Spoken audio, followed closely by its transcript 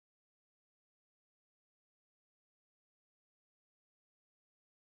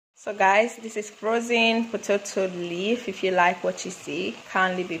So guys, this is frozen potato leaf. If you like what you see,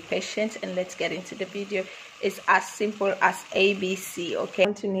 kindly be patient and let's get into the video. It's as simple as ABC. Okay,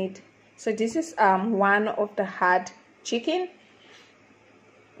 going to need, so this is one of the hard chicken,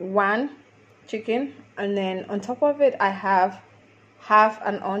 and then on top of it I have half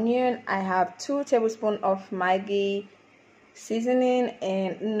an onion. I have 2 tablespoons of Maggi seasoning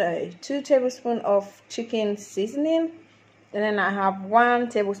and 2 tablespoons of chicken seasoning, and then I have 1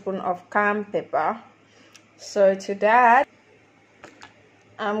 tablespoon of cayenne pepper. So to that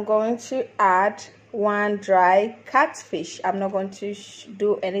I'm going to add 1 dry catfish. I'm not going to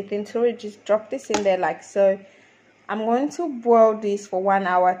do anything to it, just drop this in there like so. I'm going to boil this for 1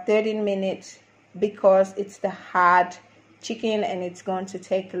 hour 30 minutes because it's the hard chicken and it's going to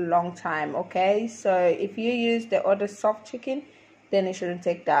take a long time. Okay, so if you use the other soft chicken, then it shouldn't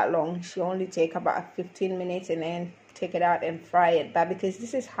take that long. It should only take about 15 minutes and then take it out and fry it. But because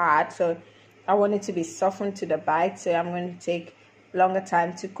this is hard, so I want it to be softened to the bite, so I'm going to take longer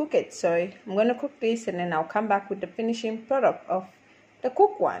time to cook it. So I'm going to cook this and then I'll come back with the finishing product of the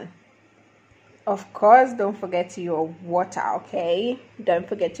cooked one. Of course, don't forget your water. Okay, don't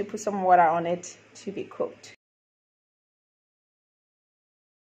forget to put some water on it to be cooked.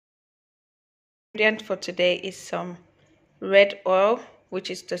 Ingredient for today is some red oil,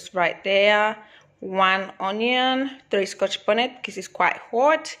 which is just right there, 1 onion, 3 Scotch bonnet because it's quite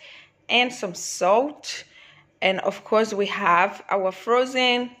hot, and some salt, and of course we have our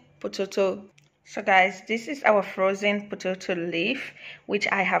frozen potato. So guys, this is our frozen potato leaf, which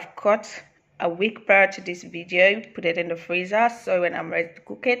I have cut a week prior to this video, put it in the freezer, so when I'm ready to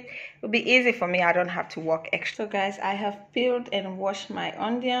cook it, it'll be easy for me. I don't have to work extra. So guys, I have peeled and washed my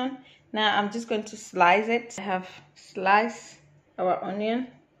onion. Now I'm just going to slice it. I have sliced our onion.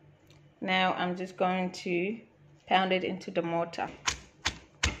 Now I'm just going to pound it into the mortar.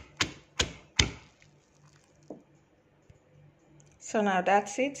 So now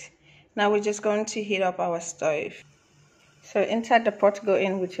that's it. Now we're just going to heat up our stove. So inside the pot, go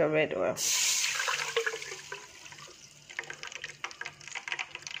in with your red oil.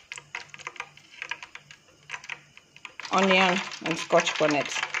 Onion and Scotch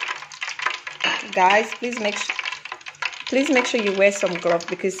bonnet. Guys, please make sure you wear some gloves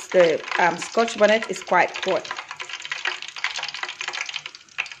because the Scotch bonnet is quite hot.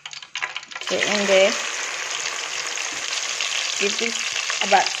 So in there, give this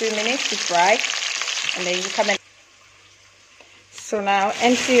about 2 minutes to fry, and then you come in. So now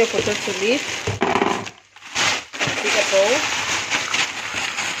empty your potato leaf into the bowl.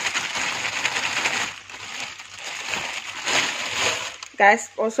 Guys,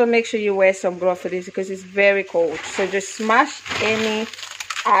 also make sure you wear some gloves for this because it's very cold. So just smash any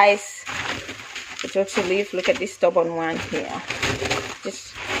ice potato leaf. Look at this stubborn one here.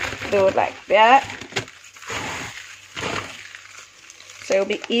 Just do it like that. So it'll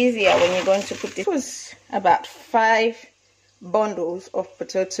be easier when you're going to put this. It was about 5 bundles of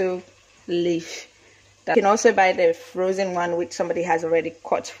potato leaf. You can also buy the frozen one which somebody has already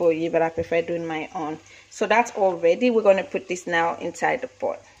cut for you, but I prefer doing my own. So that's all ready. We're going to put this now inside the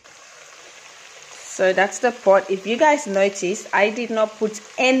pot. So that's the pot. If you guys notice, I did not put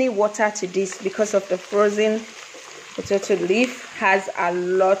any water to this because of the frozen potato leaf has a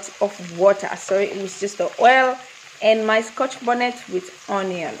lot of water. So it was just the oil and my Scotch bonnet with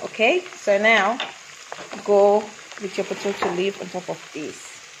onion. Okay, so now go with your potato leaf on top of this.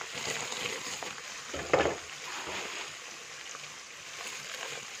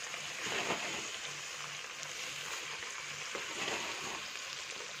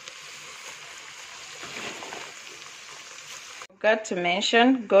 Forgot to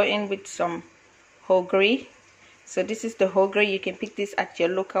mention, go in with some whole grain. So this is the whole grain. You can pick this at your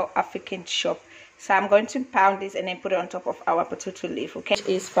local African shop. So I'm going to pound this and then put it on top of our potato leaf. Okay, which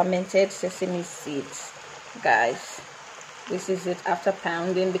is fermented sesame seeds. Guys, this is it after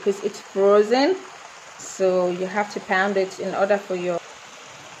pounding because it's frozen, so you have to pound it in order for your,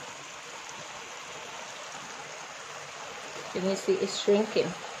 can you see it's shrinking?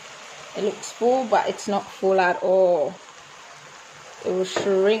 It looks full, but it's not full at all. It will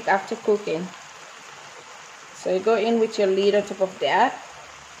shrink after cooking. So you go in with your lid on top of that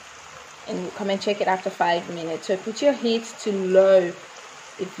and you come and check it after 5 minutes. So put your heat to low.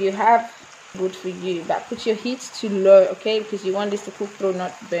 If you have, good for you, but put your heat to low, okay, because you want this to cook through,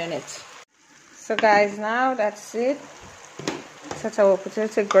 not burn it. So guys, now that's it. Set our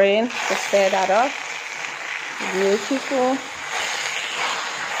potato grain to stir that up. Beautiful.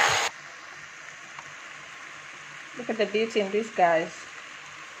 Look at the beauty in this, guys.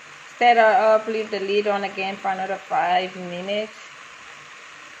 Stir that up, leave the lid on again for another 5 minutes.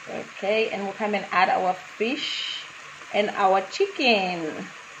 Okay, and we'll come and add our fish and our chicken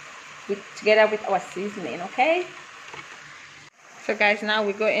together with our seasoning. Okay, so guys, now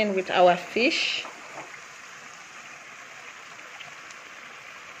we go in with our fish.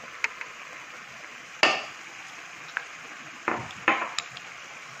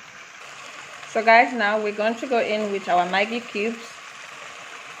 So guys, now we're going to go in with our Maggi cubes.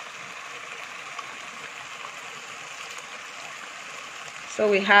 So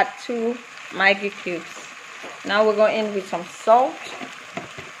we had 2 Maggi cubes. Now we're going in with some salt.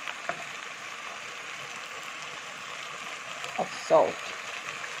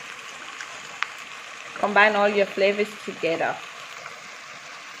 Combine all your flavors together.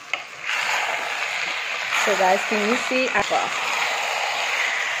 So guys, can you see?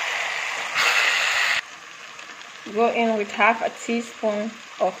 Go in with half a teaspoon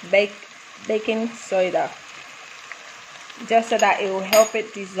of baking soda, just so that it will help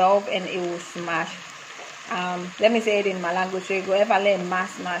it dissolve and it will smash. Let me say it in my language, so you go ever let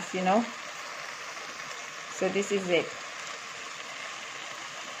mass, you know. So this is it.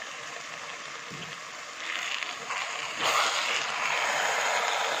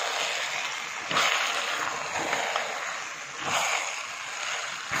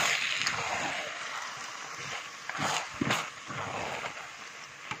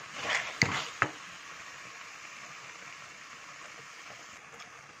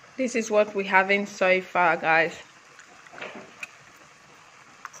 This is what we're having so far, guys.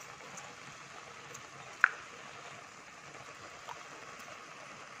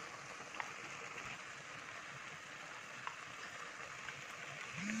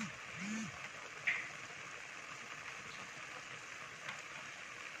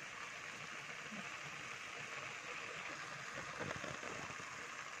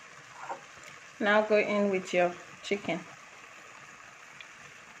 Now go in with your chicken.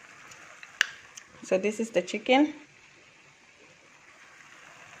 So this is the chicken.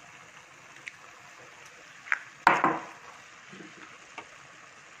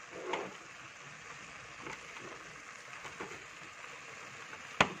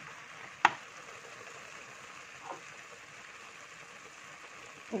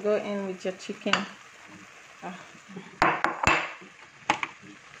 Go in with your chicken.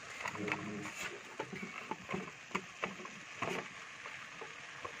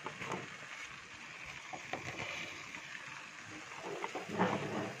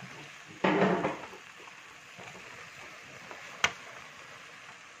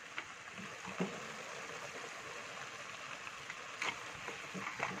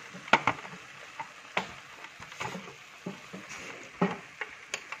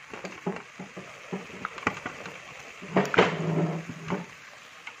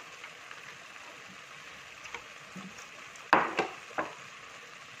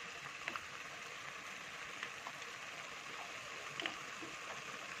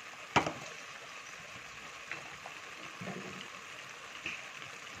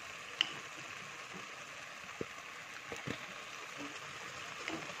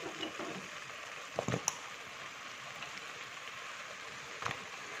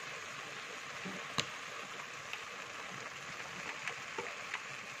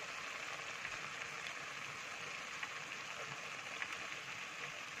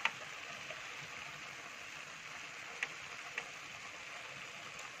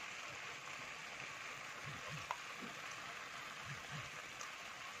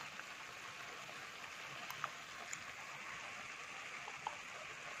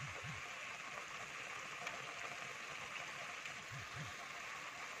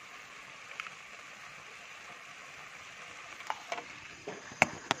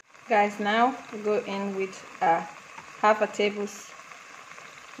 Guys, now go in with half a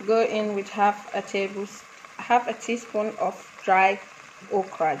teaspoon of dry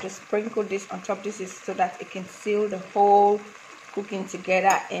okra. Just sprinkle this on top. This is so that it can seal the whole cooking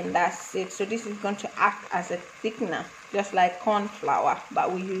together, and that's it. So this is going to act as a thickener, just like corn flour,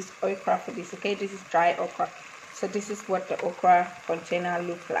 but we use okra for this. Okay, this is dry okra. So this is what the okra container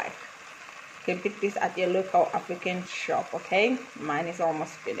look like. You can pick this at your local African shop. Okay, mine is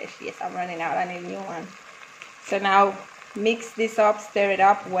almost finished. Yes, I'm running out. I need a new one. So now mix this up, stir it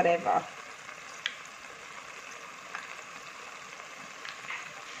up, whatever.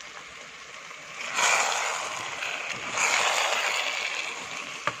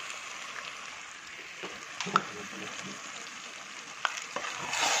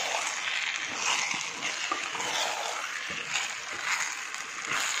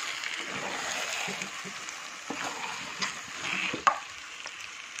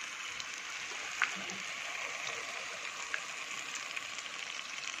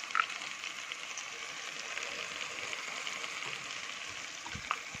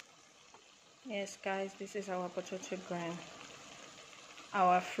 Yes guys, this is our potato grain,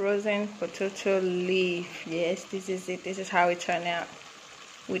 our frozen potato leaf. Yes, this is it. This is how it turned out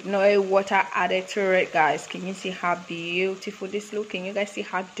with no water added to it, guys. Can you see how beautiful this look? Can you guys see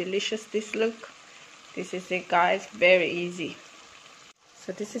how delicious this look? This is it, guys. Very easy.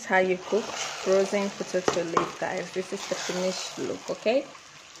 So this is how you cook frozen potato leaf, guys. This is the finished look. Okay,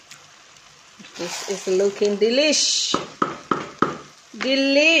 this is looking delish.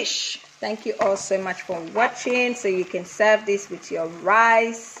 Thank you all so much for watching. So you can serve this with your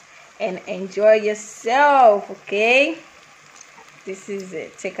rice and enjoy yourself. Okay, this is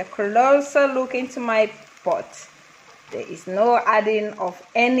it. Take a closer look into my pot. There is no adding of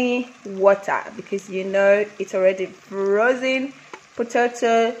any water because you know it's already frozen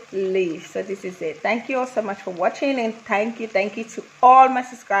potato leaf. So this is it. Thank you all so much for watching, and thank you to all my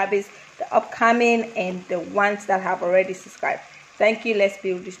subscribers, the upcoming and the ones that have already subscribed. Thank you. Let's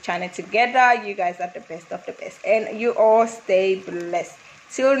build this channel together. You guys are the best of the best, and you all stay blessed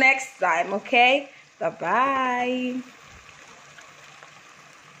till next time. Okay, bye bye.